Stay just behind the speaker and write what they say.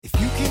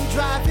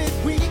drive it,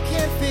 we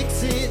can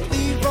fix it.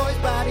 Leroy's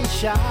Body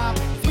Shop.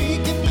 We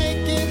can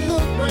make it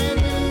look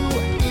brand new.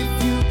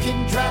 If you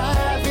can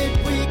drive it,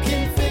 we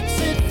can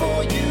fix it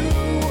for you.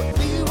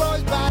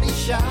 Leroy's Body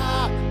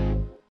Shop.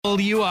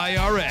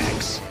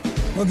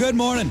 WIRX. Well, good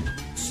morning.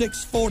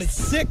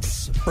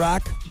 6:46.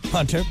 Brock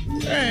Hunter.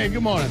 Hey,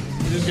 good morning.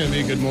 This is going to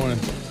be a good morning.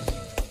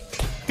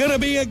 Gonna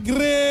be a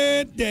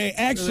great day.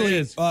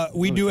 Actually,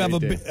 we do have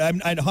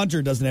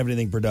Hunter doesn't have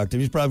anything productive.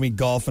 He's probably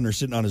golfing or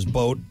sitting on his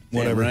boat,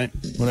 whatever. Yeah, right.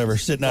 Whatever,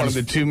 sitting on One of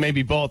the two,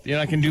 maybe both.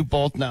 I can do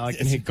both now. I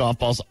can hit golf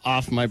balls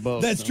off my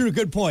boat. That's true.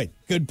 Good point.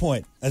 But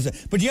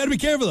you got to be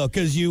careful, though,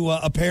 because you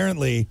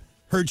apparently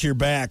hurt your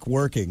back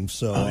working.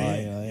 So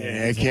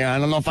I can't. I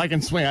don't know if I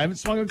can swing. I haven't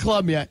swung a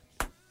club yet.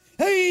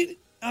 Hey,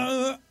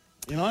 it's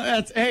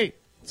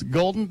a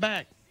golden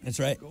back. That's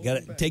right.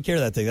 Got to take care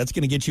of that thing. That's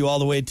going to get you all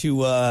the way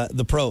to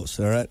the pros.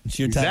 All right, it's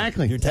your time.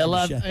 Exactly. Your time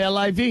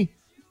LIV.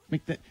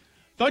 Make that.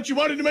 Thought you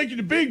wanted to make it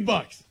the big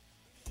bucks.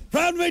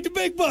 Proud to make the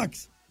big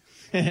bucks.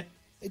 Hey,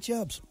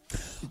 Chubbs.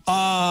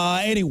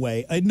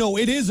 Anyway, no,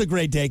 it is a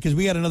great day because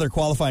we got another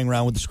qualifying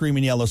round with the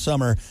Screaming Yellow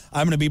Summer.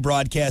 I'm going to be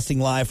broadcasting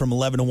live from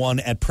 11 to 1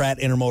 at Pratt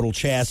Intermodal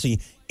Chassis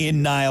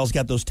in Niles.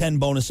 Got those 10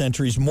 bonus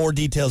entries. More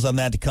details on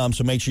that to come,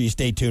 so make sure you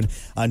stay tuned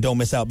and don't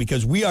miss out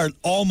because we are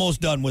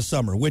almost done with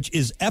summer, which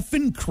is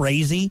effing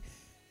crazy.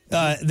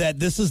 That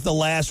this is the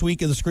last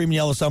week of the Screaming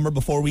Yellow Summer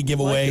before we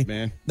give away. It,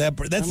 man.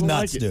 That's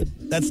nuts, dude.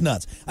 That's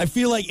nuts. I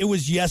feel like it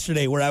was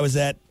yesterday where I was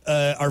at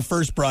our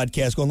first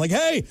broadcast going like,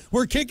 hey,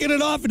 we're kicking it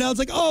off. And now it's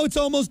like, oh, it's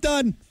almost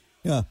done.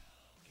 Yeah.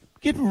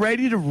 Getting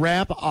ready to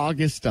wrap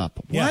August up.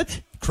 What? Yeah.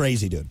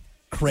 Crazy, dude.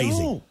 Crazy.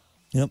 No.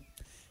 Yep.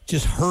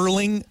 Just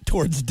hurling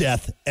towards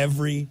death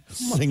every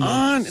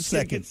single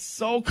second. It's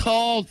so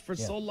cold for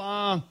so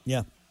long.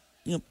 Yeah.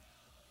 Yep.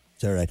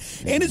 It's all right.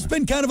 And it's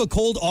been kind of a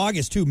cold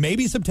August, too.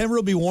 Maybe September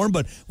will be warm,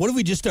 but what if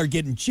we just start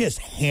getting just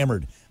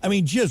hammered? I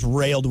mean, just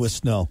railed with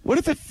snow. What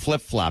if it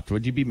flip-flopped?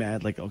 Would you be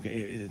mad? Like, okay,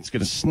 it's going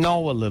to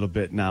snow a little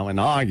bit now in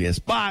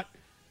August, but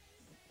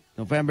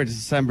November,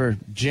 December,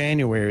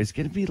 January, it's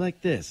going to be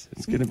like this.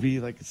 It's going to be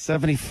like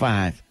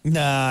 75.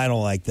 Nah, I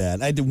don't like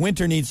that. The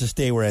winter needs to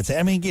stay where it's at.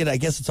 I mean, I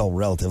guess it's all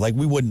relative. Like,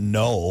 we wouldn't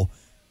know.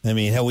 I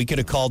mean, hell, we could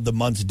have called the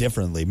months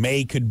differently.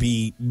 May could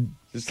be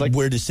just like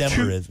where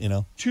December is,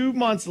 2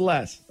 months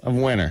less of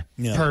winter.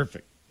 Yeah.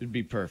 Perfect. It'd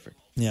be perfect.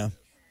 Yeah.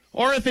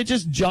 Or if it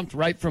just jumped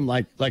right from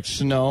like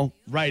snow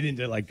right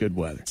into like good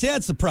weather. See,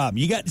 that's the problem.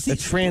 You got the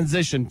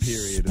transition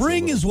period.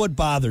 Spring is what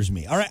bothers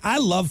me. All right, I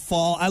love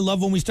fall. I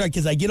love when we start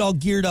because I get all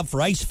geared up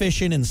for ice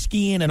fishing and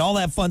skiing and all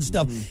that fun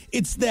stuff. Mm-hmm.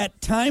 It's that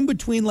time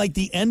between like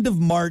the end of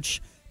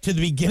March to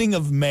the beginning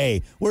of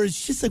May where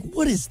it's just like,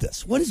 what is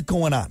this? What is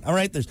going on? All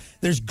right,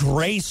 there's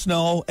gray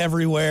snow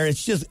everywhere.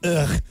 It's just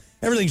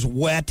everything's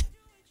wet.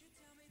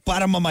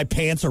 Bottom of my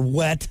pants are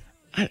wet.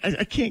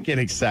 I can't get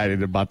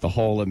excited about the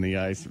hole in the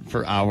ice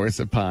for hours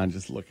upon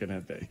just looking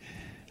at that.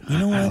 You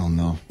know what? I don't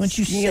know. Why don't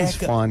you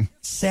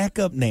sack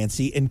up,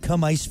 Nancy, and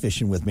come ice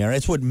fishing with me, all right?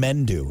 That's what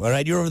men do, all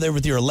right? You're over there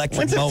with your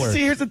electric mower.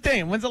 See, here's the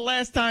thing. When's the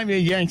last time you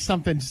yanked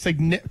something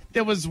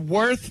that was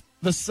worth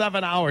the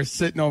 7 hours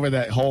sitting over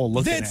that hole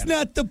looking at it? That's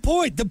not the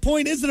point. The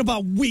point isn't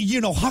about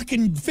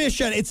hucking fish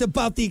at it. It's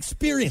about the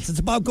experience. It's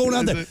about going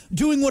out there,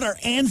 doing what our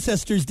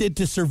ancestors did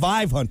to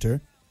survive,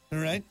 Hunter, all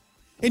right?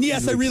 And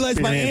yes, I realize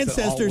my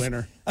ancestors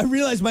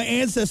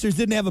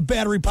didn't have a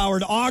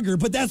battery-powered auger,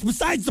 but that's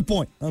besides the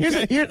point.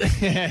 Okay?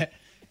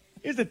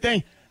 Here's the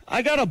thing.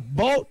 I got a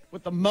boat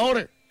with a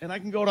motor, and I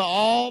can go to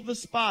all the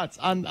spots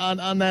on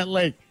that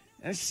lake,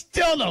 and I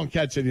still don't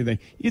catch anything.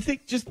 You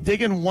think just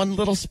digging one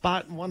little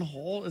spot in one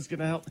hole is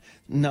going to help?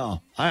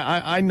 No.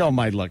 I know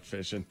my luck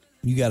fishing.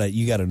 You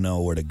gotta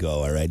know where to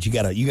go, all right? You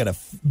gotta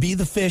be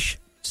the fish,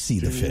 see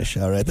the fish,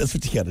 all right? That's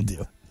what you gotta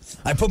do.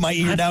 I put my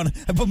ear down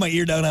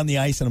on the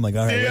ice, and I'm like,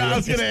 all right. Yeah, I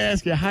was going to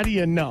ask you, how do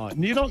you know?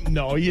 You don't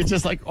know. You're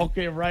just like,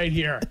 okay, right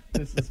here.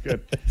 This is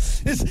good.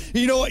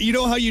 You know what? You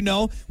know how you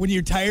know? When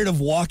you're tired of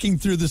walking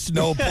through the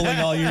snow, pulling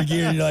all your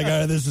gear, and you're like, all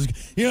right, this is,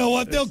 you know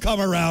what? They'll come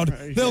around.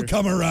 Right. They'll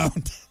come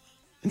around.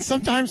 And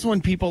sometimes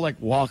when people, like,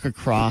 walk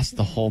across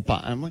the whole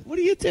pond, I'm like, what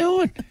are you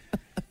doing?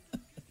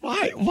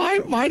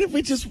 Why did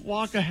we just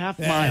walk a half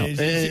mile?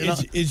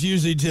 It's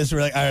usually just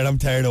we're like, all right, I'm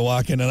tired of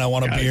walking and I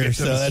want a beer.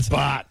 So that's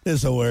spot.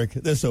 This will work.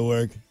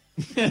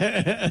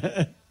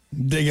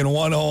 Digging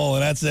one hole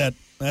and that's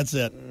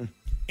it.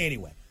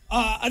 Anyway,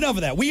 enough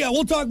of that.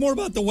 We'll talk more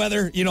about the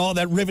weather.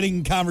 That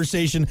riveting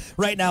conversation.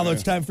 Right now, though,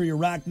 it's time for your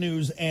rock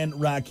news and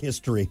rock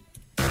history.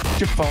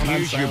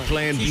 Here's your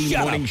Plan B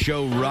Morning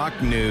Show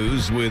rock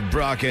news with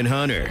Brock and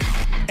Hunter.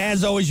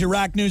 As always, your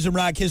rock news and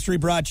rock history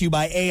brought to you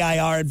by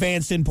AIR,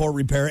 Advanced Import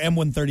Repair,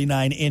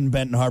 M139 in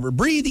Benton Harbor.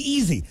 Breathe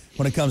easy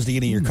when it comes to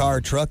getting your car,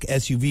 truck,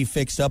 SUV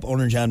fixed up.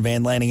 Owner John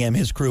Van Lanningham,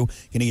 his crew,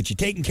 going to get you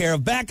taken care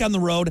of, back on the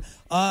road,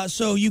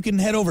 so you can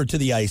head over to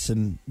the ice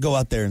and go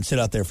out there and sit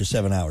out there for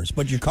 7 hours.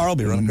 But your car will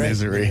be running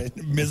Misery.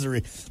 Misery.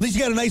 At least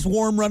you got a nice,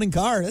 warm running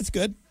car. That's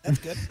good.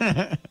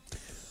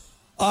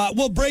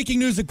 Well, breaking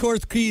news, of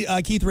course,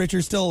 Keith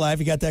Richards still alive.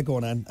 You got that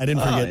going on. I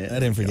didn't forget. Yeah. I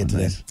didn't forget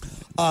today. Nice.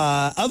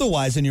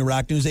 Otherwise, in your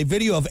rock news, a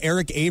video of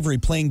Eric Avery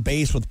playing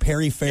bass with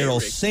Perry Farrell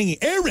singing.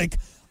 Eric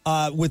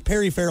with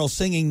Perry Farrell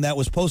singing that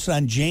was posted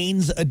on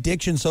Jane's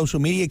Addiction social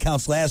media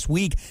accounts last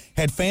week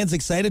had fans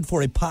excited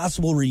for a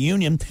possible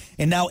reunion,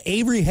 and now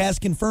Avery has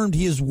confirmed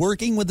he is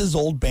working with his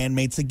old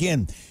bandmates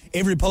again.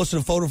 Avery posted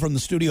a photo from the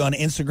studio on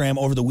Instagram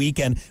over the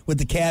weekend with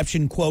the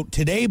caption, quote,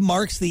 "Today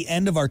marks the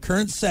end of our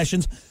current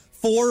sessions.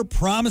 4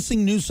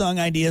 promising new song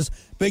ideas.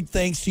 Big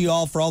thanks to you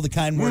all for all the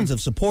kind words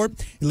of support.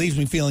 It leaves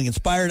me feeling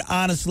inspired.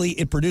 Honestly,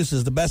 it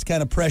produces the best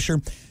kind of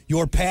pressure.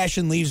 Your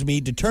passion leaves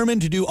me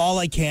determined to do all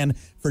I can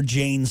for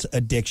Jane's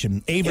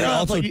Addiction." Avery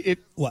also...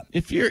 what?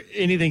 If you're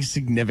anything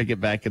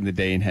significant back in the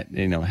day and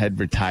had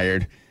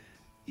retired,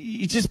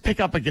 you just pick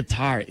up a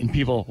guitar and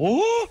people,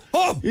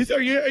 are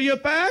you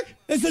back?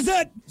 This is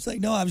it. It's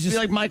like, no, I was just... Be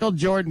like Michael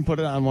Jordan put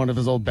it on one of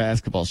his old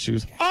basketball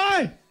shoes.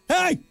 Hey,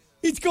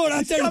 he's going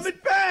out there. Coming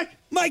back.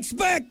 Mike's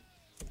back.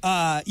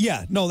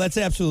 Yeah, no, that's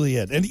absolutely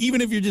it. And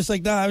even if you're just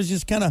like, no, I was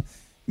just kind of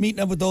meeting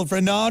up with the old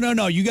friend.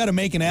 No, you got to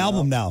make an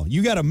album now.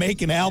 You got to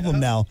make an album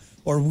now,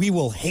 or we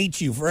will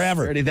hate you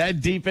forever. Already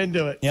that deep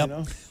into it. Yep. You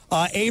know?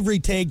 Avery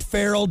tagged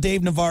Farrell,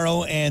 Dave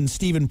Navarro, and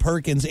Stephen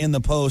Perkins in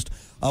the post.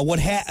 What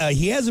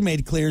he hasn't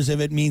made clear is if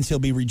it means he'll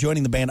be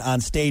rejoining the band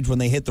on stage when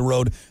they hit the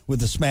road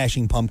with the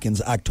Smashing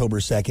Pumpkins October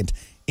 2nd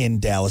in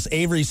Dallas.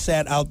 Avery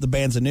sat out the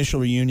band's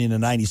initial reunion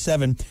in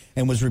 '97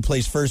 and was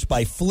replaced first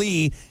by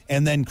Flea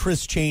and then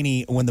Chris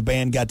Chaney when the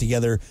band got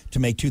together to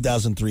make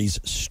 2003's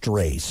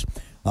Strays.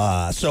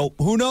 So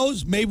who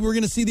knows? Maybe we're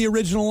going to see the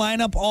original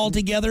lineup all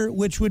together,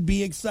 which would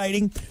be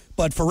exciting.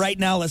 But for right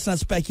now, let's not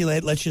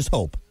speculate. Let's just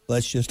hope.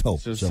 Just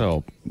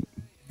hope.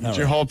 Get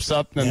your hopes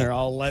up, then they're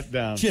all let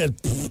down.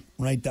 Just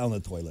right down the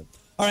toilet.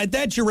 All right,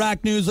 that's your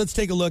rock news. Let's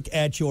take a look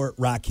at your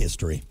rock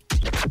history.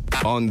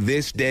 On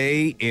this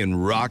day in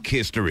rock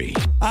history.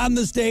 On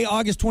this day,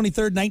 August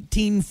 23rd,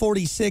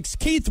 1946,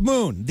 Keith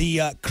Moon,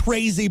 the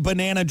crazy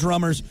banana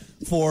drummers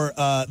for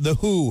The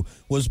Who,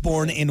 was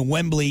born in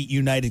Wembley,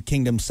 United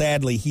Kingdom.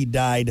 Sadly, he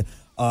died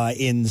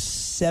in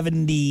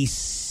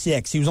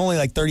 76. He was only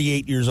like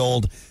 38 years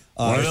old.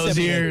 One of those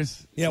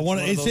years. Yeah,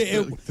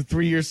 the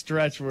 3-year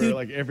stretch where dude,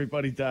 like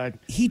everybody died.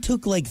 He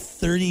took like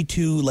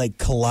 32 like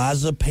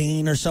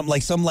clozapine or something,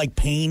 like some like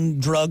pain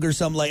drug or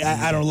something, like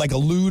I don't know, like a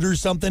lewd or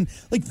something.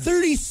 Like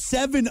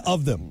 37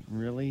 of them.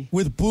 Really?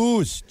 With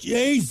booze.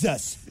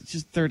 Jesus. It's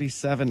just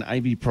 37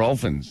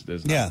 ibuprofens.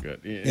 That's not good.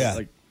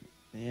 Yeah.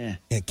 Yeah,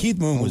 Keith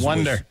Moon was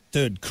wonder.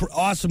 Dude,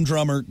 awesome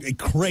drummer,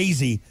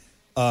 crazy.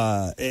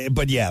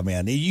 But yeah,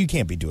 man, you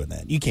can't be doing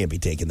that. You can't be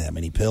taking that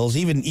many pills.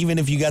 Even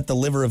if you got the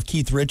liver of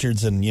Keith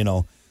Richards and,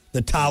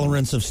 the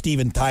tolerance of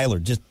Steven Tyler,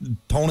 just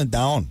tone it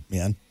down,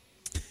 man.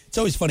 It's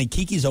always funny.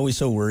 Kiki's always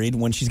so worried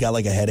when she's got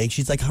like a headache.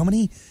 She's like, how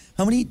many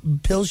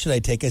pills should I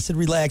take? I said,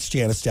 relax,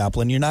 Janice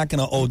Joplin. You're not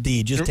going to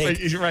OD. Just take.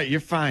 You're right. You're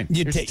fine.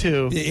 Here's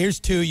 2. Here's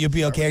 2. You'll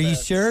be okay. Are you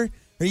sure?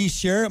 Are you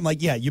sure? I'm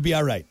like, yeah, you'll be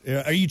all right.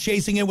 Are you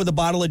chasing it with a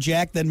bottle of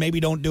Jack? Then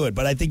maybe don't do it.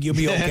 But I think you'll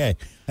be okay.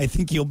 I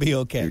think you'll be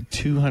okay. You're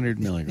 200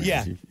 milligrams.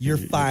 Yeah, you're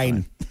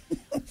fine.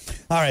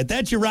 All right,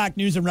 that's your rock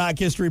news and rock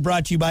history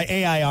brought to you by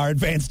AIR,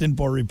 Advanced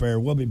Import Repair.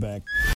 We'll be back.